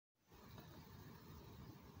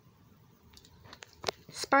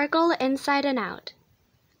sparkle inside and out.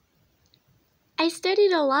 I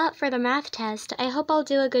studied a lot for the math test. I hope I'll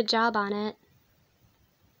do a good job on it.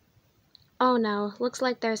 Oh no, looks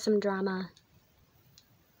like there's some drama.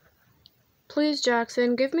 Please,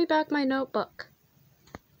 Jackson, give me back my notebook.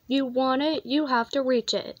 You want it, you have to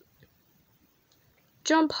reach it.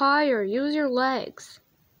 Jump higher, use your legs.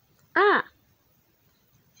 Ah!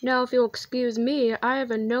 Now if you'll excuse me, I have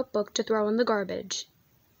a notebook to throw in the garbage.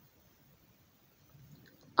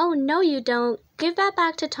 Oh, no you don't. Give that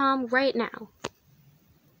back to Tom right now.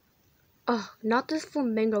 Ugh, not this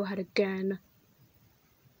flamingo head again.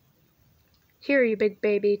 Here, you big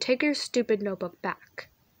baby, take your stupid notebook back.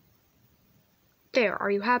 There, are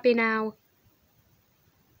you happy now?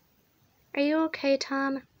 Are you okay,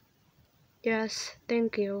 Tom? Yes,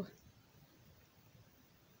 thank you.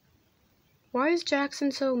 Why is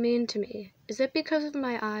Jackson so mean to me? Is it because of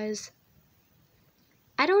my eyes?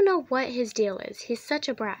 I don't know what his deal is. He's such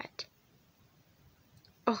a brat.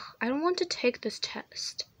 Ugh, I don't want to take this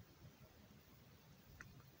test.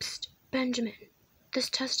 Psst, Benjamin.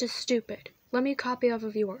 This test is stupid. Let me copy off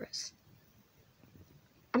of yours.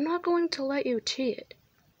 I'm not going to let you cheat.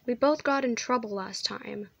 We both got in trouble last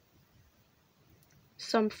time.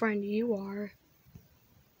 Some friend you are.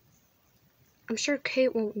 I'm sure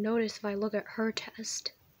Kate won't notice if I look at her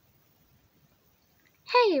test.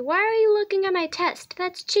 Hey, why are you looking at my test?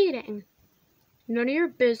 That's cheating. None of your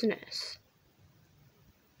business.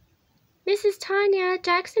 Mrs. Tanya,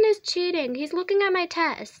 Jackson is cheating. He's looking at my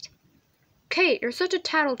test. Kate, you're such a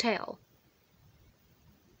tattletale.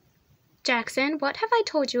 Jackson, what have I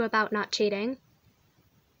told you about not cheating?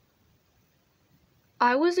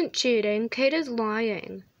 I wasn't cheating. Kate is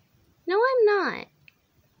lying. No, I'm not.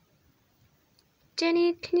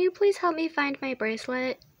 Jenny, can you please help me find my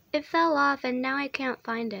bracelet? It fell off and now I can't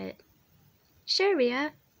find it. Sure,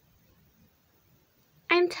 Rhea.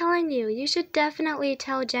 I'm telling you, you should definitely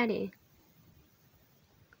tell Jenny.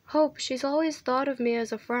 Hope, she's always thought of me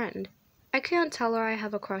as a friend. I can't tell her I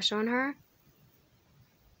have a crush on her.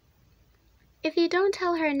 If you don't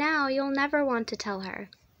tell her now, you'll never want to tell her.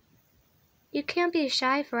 You can't be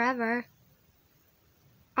shy forever.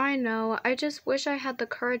 I know, I just wish I had the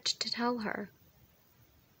courage to tell her.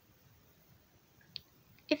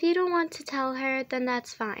 If you don't want to tell her, then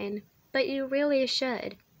that's fine, but you really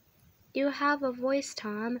should. You have a voice,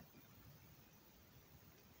 Tom.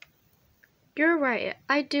 You're right,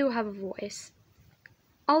 I do have a voice.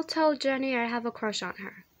 I'll tell Jenny I have a crush on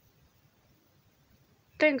her.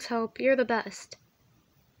 Thanks, Hope, you're the best.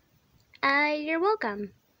 You're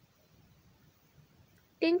welcome.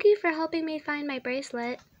 Thank you for helping me find my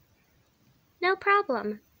bracelet. No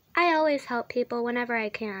problem. I always help people whenever I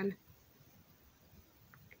can.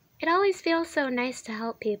 It always feels so nice to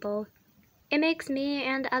help people. It makes me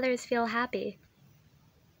and others feel happy.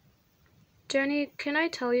 Jenny, can I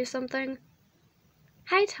tell you something?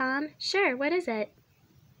 Hi, Tom. Sure, what is it?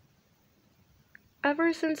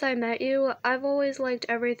 Ever since I met you, I've always liked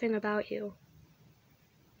everything about you.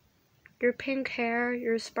 Your pink hair,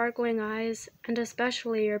 your sparkling eyes, and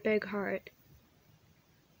especially your big heart.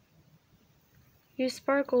 You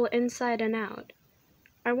sparkle inside and out.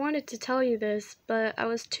 I wanted to tell you this, but I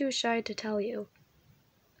was too shy to tell you.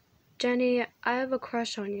 Jenny, I have a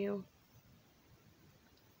crush on you.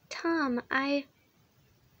 Tom, I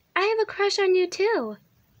have a crush on you too.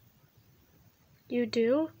 You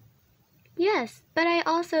do? Yes, but I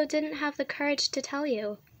also didn't have the courage to tell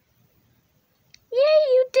you.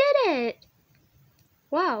 Yay, you did it!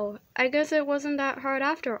 Wow, I guess it wasn't that hard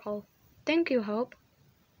after all. Thank you, Hope.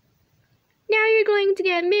 Now you're going to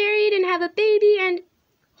get married and have a baby and...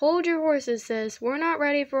 Hold your horses, sis. We're not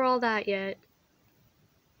ready for all that yet.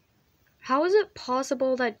 How is it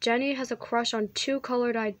possible that Jenny has a crush on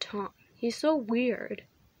two-colored-eyed Tom? He's so weird.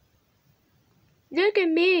 Look at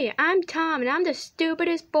me. I'm Tom, and I'm the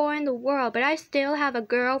stupidest boy in the world, but I still have a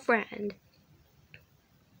girlfriend.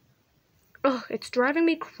 Ugh, it's driving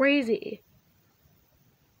me crazy.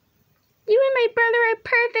 You and my brother are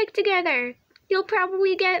perfect together. You'll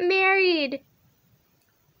probably get married.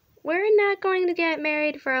 We're not going to get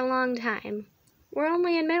married for a long time. We're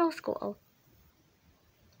only in middle school.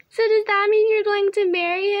 So does that mean you're going to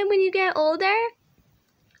marry him when you get older?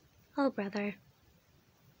 Oh, brother.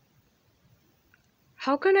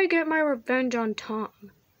 How can I get my revenge on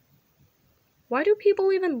Tom? Why do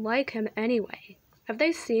people even like him anyway? Have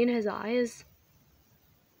they seen his eyes?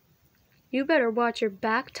 You better watch your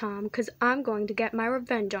back, Tom, 'cause I'm going to get my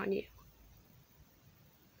revenge on you.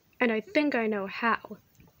 And I think I know how.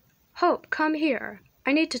 Hope, come here.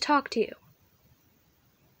 I need to talk to you.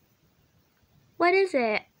 What is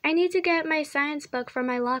it? I need to get my science book from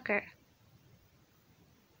my locker.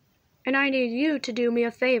 and I need you to do me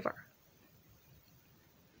a favor.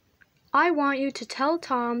 I want you to tell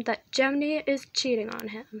Tom that Jenny is cheating on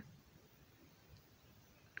him.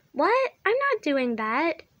 What? I'm not doing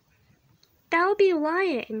that. That would be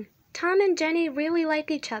lying. Tom and Jenny really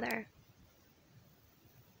like each other.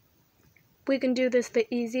 We can do this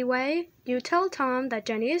the easy way. You tell Tom that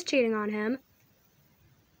Jenny is cheating on him.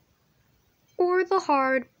 Or the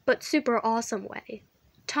hard but super awesome way.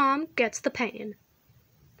 Tom gets the pain.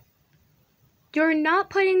 You're not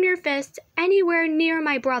putting your fists anywhere near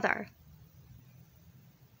my brother.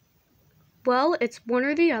 Well, it's one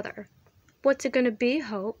or the other. What's it gonna be,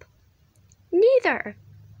 Hope? Neither.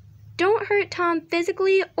 Don't hurt Tom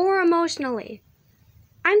physically or emotionally.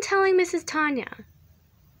 I'm telling Mrs. Tanya.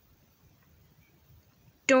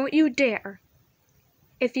 Don't you dare.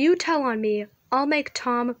 If you tell on me, I'll make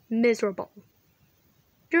Tom miserable.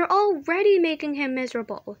 You're already making him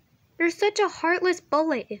miserable. You're such a heartless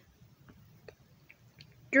bully.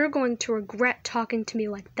 You're going to regret talking to me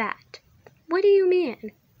like that. What do you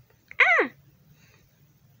mean? Ah!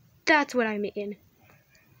 That's what I mean.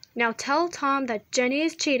 Now tell Tom that Jenny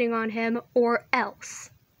is cheating on him or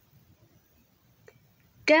else.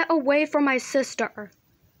 Get away from my sister.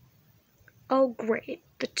 Oh great,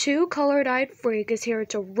 the two-colored-eyed freak is here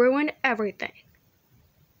to ruin everything.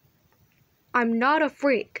 I'm not a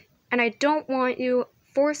freak, and I don't want you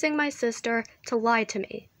forcing my sister to lie to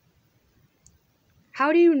me.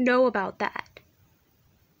 How do you know about that?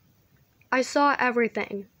 I saw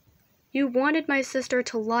everything. You wanted my sister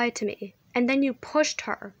to lie to me, and then you pushed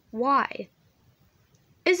her. Why?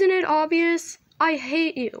 Isn't it obvious? I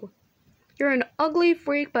hate you. You're an ugly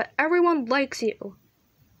freak, but everyone likes you.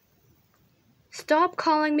 Stop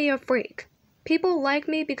calling me a freak. People like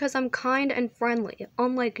me because I'm kind and friendly,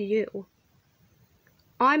 unlike you.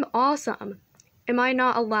 I'm awesome. Am I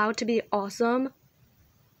not allowed to be awesome?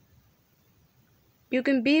 You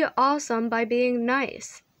can be awesome by being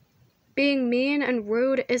nice. Being mean and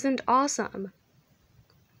rude isn't awesome.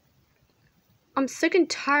 I'm sick and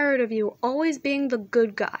tired of you always being the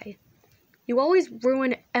good guy. You always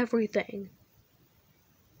ruin everything.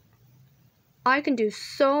 I can do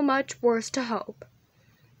so much worse to Hope.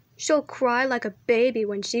 She'll cry like a baby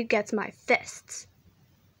when she gets my fists.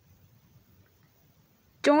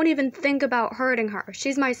 Don't even think about hurting her.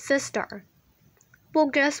 She's my sister. Well,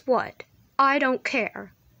 guess what? I don't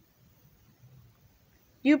care.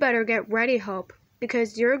 You better get ready, Hope,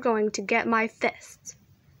 because you're going to get my fists.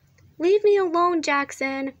 Leave me alone,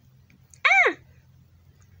 Jackson. Ah!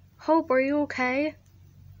 Hope, are you okay?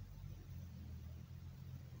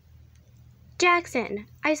 Jackson,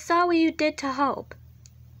 I saw what you did to Hope.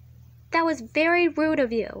 That was very rude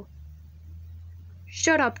of you.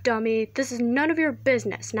 Shut up, dummy. This is none of your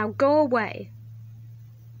business. Now go away.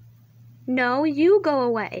 No, you go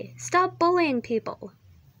away. Stop bullying people.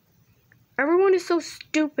 Everyone is so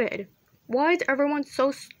stupid. Why is everyone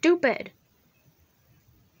so stupid?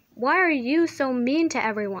 Why are you so mean to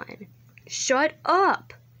everyone? Shut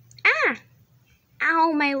up. Ah!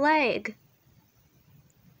 Ow, my leg.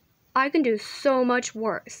 I can do so much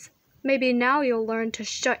worse. Maybe now you'll learn to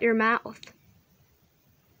shut your mouth.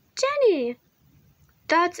 Jenny!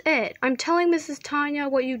 That's it. I'm telling Mrs. Tanya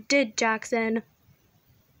what you did, Jackson.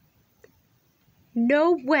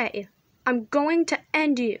 No way. I'm going to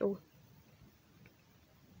end you.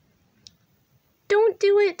 Don't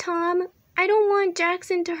do it, Tom. I don't want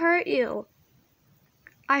Jackson to hurt you.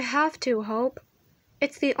 I have to, Hope.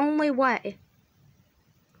 It's the only way.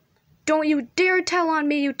 Don't you dare tell on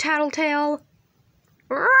me, you tattletale!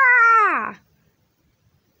 Rah!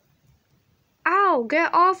 Ow,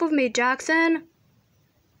 get off of me, Jackson!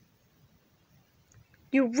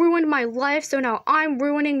 You ruined my life, so now I'm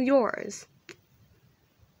ruining yours.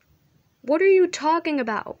 What are you talking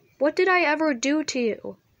about? What did I ever do to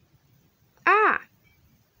you? Ah!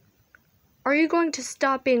 Are you going to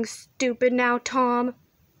stop being stupid now, Tom?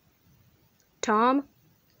 Tom?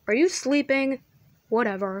 Are you sleeping?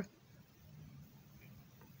 Whatever.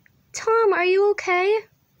 Tom, are you okay?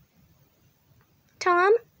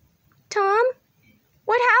 Tom? Tom?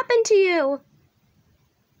 What happened to you?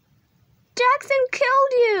 Jackson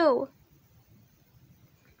killed you!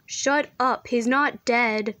 Shut up, he's not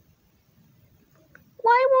dead.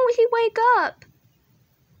 Why won't he wake up?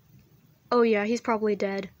 Oh yeah, he's probably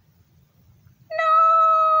dead.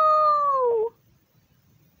 No!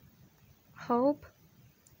 Hope?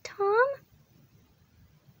 Tom?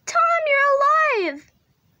 Tom, you're alive!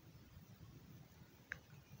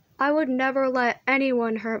 I would never let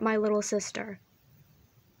anyone hurt my little sister.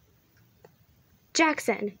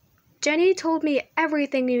 Jackson, Jenny told me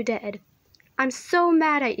everything you did. I'm so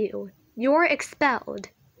mad at you. You're expelled.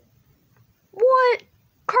 What?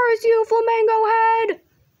 Curse you, Flamingo Head!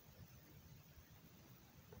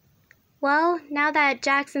 Well, now that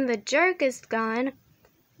Jackson the Jerk is gone,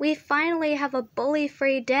 we finally have a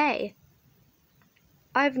bully-free day.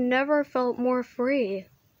 I've never felt more free.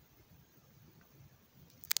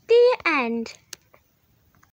 The end.